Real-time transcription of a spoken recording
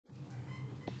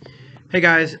Hey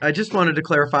guys, I just wanted to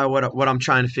clarify what I'm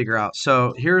trying to figure out.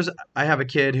 So I have a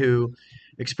kid who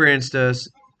experienced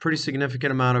pretty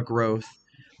significant amount of growth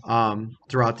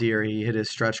throughout the year. He hit his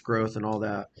stretch growth and all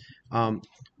that. Um,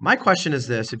 my question is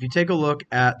this: if you take a look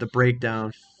at the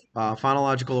breakdown,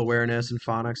 phonological awareness and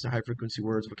phonics, and high frequency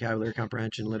words, vocabulary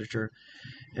comprehension, literature,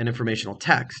 and informational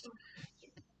text,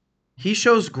 he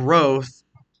shows growth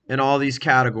in all these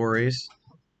categories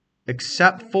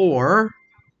except for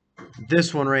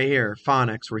this one right here,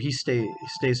 phonics, where he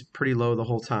stays pretty low the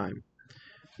whole time.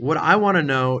 What I want to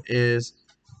know is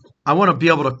I want to be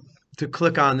able to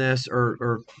click on this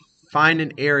or find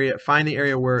the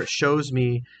area where it shows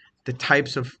me the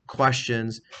types of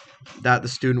questions that the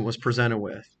student was presented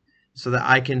with so that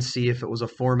I can see if it was a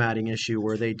formatting issue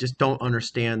where they just don't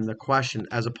understand the question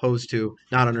as opposed to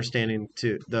not understanding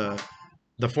to the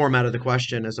format of the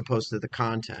question as opposed to the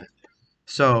content.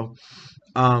 So,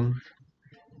 um,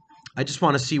 I just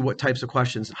want to see what types of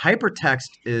questions. Hypertext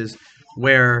is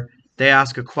where they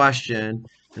ask a question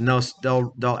and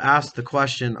they'll ask the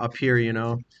question up here,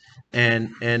 and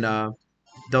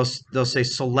they'll say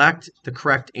select the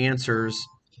correct answers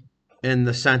in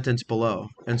the sentence below.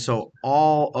 And so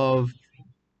all of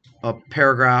a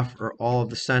paragraph or all of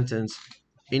the sentence,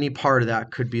 any part of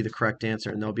that could be the correct answer,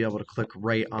 and they'll be able to click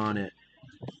right on it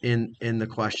in the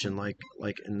question, like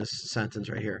in this sentence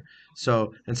right here.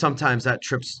 So, and sometimes that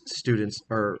trips students,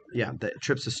 or yeah, that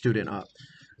trips a student up.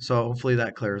 So hopefully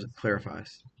that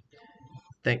clarifies.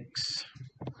 Thanks.